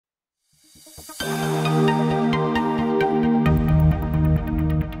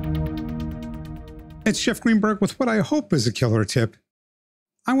It's Jeff Greenberg with what I hope is a killer tip.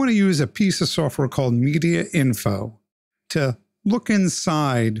 I want to use a piece of software called MediaInfo to look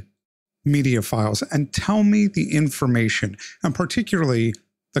inside media files and tell me the information, and particularly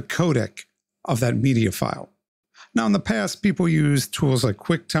the codec of that media file. Now, in the past, people used tools like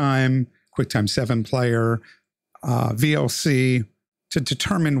QuickTime 7 Player, VLC to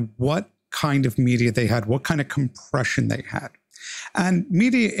determine what kind of media they had, what kind of compression they had. And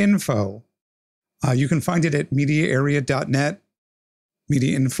MediaInfo, you can find it at mediaarea.net.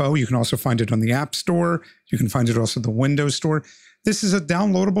 MediaInfo, you can also find it on the App Store. You can find it also in the Windows Store. This is a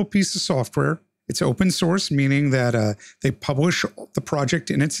downloadable piece of software. It's open source, meaning that they publish the project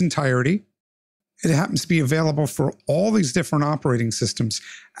in its entirety. It happens to be available for all these different operating systems.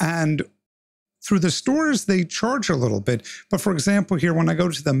 And through the stores, they charge a little bit. But for example, here, when I go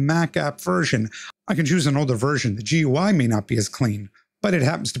to the Mac app version, I can choose an older version. The GUI may not be as clean, but it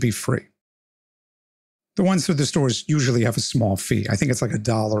happens to be free. The ones through the stores usually have a small fee. I think it's like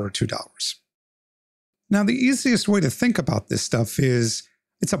 $1 or $2. Now, the easiest way to think about this stuff is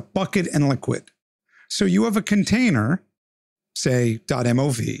it's a bucket and liquid. So you have a container, say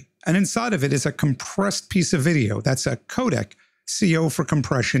 .mov, and inside of it is a compressed piece of video. That's a codec, CO for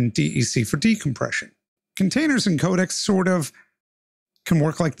compression, DEC for decompression. Containers and codecs sort of can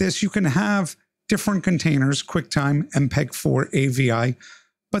work like this. You can have different containers, QuickTime, MPEG-4, AVI,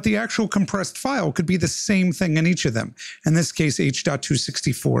 but the actual compressed file could be the same thing in each of them. In this case,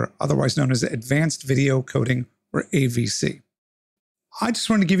 H.264, otherwise known as Advanced Video Coding, or AVC. I just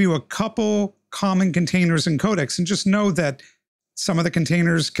want to give you a couple common containers and codecs, and just know that some of the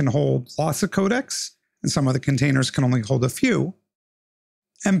containers can hold lots of codecs, and some of the containers can only hold a few.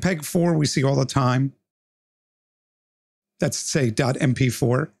 MPEG-4 we see all the time. That's, say,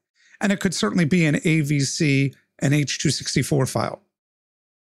 .mp4. And it could certainly be an AVC and H.264 file.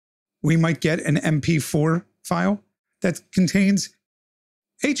 We might get an MP4 file that contains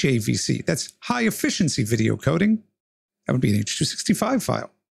HAVC. That's high efficiency video coding. That would be an H.265 file.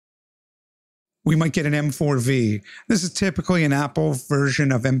 We might get an M4V. This is typically an Apple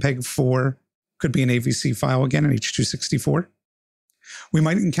version of MPEG-4. Could be an AVC file again, an H.264. We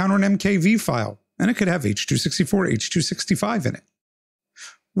might encounter an MKV file, and it could have H.264, H.265 in it.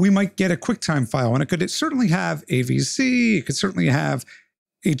 We might get a QuickTime file, and it could certainly have AVC. It could certainly have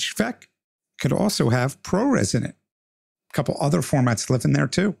HVAC, could also have ProRes in it. A couple other formats live in there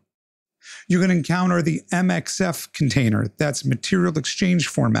too. You can encounter the MXF container, that's material exchange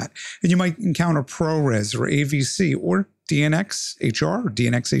format. And you might encounter ProRes or AVC or DNX HR or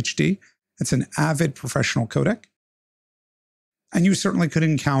DNX HD. That's an Avid professional codec. And you certainly could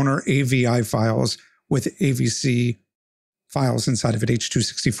encounter AVI files with AVC files inside of it,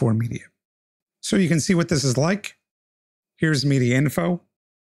 H.264 media. So you can see what this is like. Here's MediaInfo.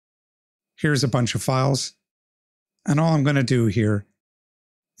 Here's a bunch of files. And all I'm going to do here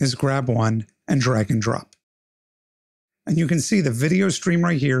is grab one and drag and drop. And you can see the video stream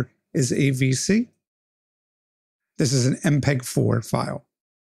right here is AVC. This is an MPEG-4 file.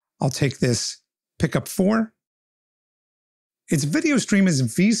 I'll take this pickup 4. Its video stream is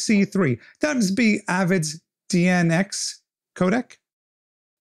VC3. That must be Avid's DNX codec.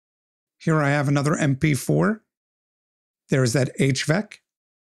 Here I have another MP4. There's that HVAC.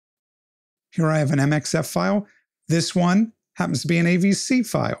 Here I have an MXF file. This one happens to be an AVC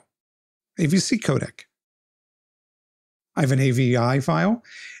file, AVC codec. I have an AVI file.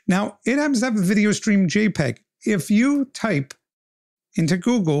 Now, it happens to have a video stream JPEG. If you type into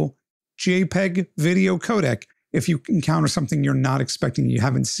Google JPEG video codec, if you encounter something you're not expecting, you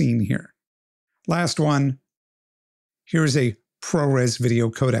haven't seen here. Last one, here's a ProRes video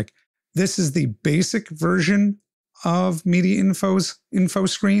codec. This is the basic version of MediaInfo's info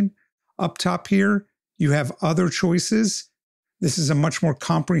screen. Up top here, you have other choices. This is a much more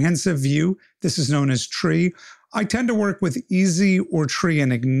comprehensive view. This is known as tree. I tend to work with easy or tree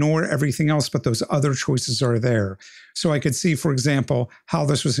and ignore everything else, but those other choices are there. So I could see, for example, how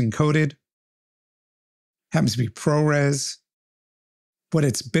this was encoded. Happens to be ProRes, what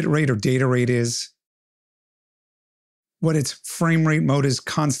its bitrate or data rate is, what its frame rate mode is,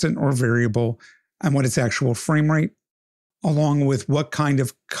 constant or variable, and what its actual frame rate, along with what kind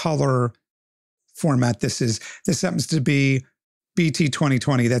of color format this is. This happens to be BT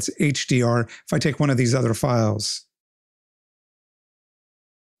 2020, that's HDR. If I take one of these other files,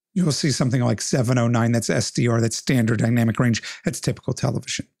 you'll see something like 709, that's SDR, that's standard dynamic range, that's typical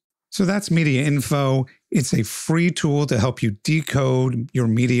television. So that's MediaInfo. It's a free tool to help you decode your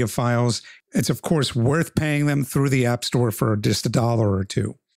media files. It's of course worth paying them through the App Store for just $1 or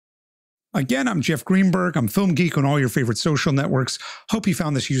 $2. Again, I'm Jeff Greenberg. I'm Film Geek on all your favorite social networks. Hope you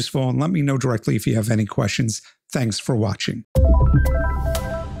found this useful, and let me know directly if you have any questions. Thanks for watching.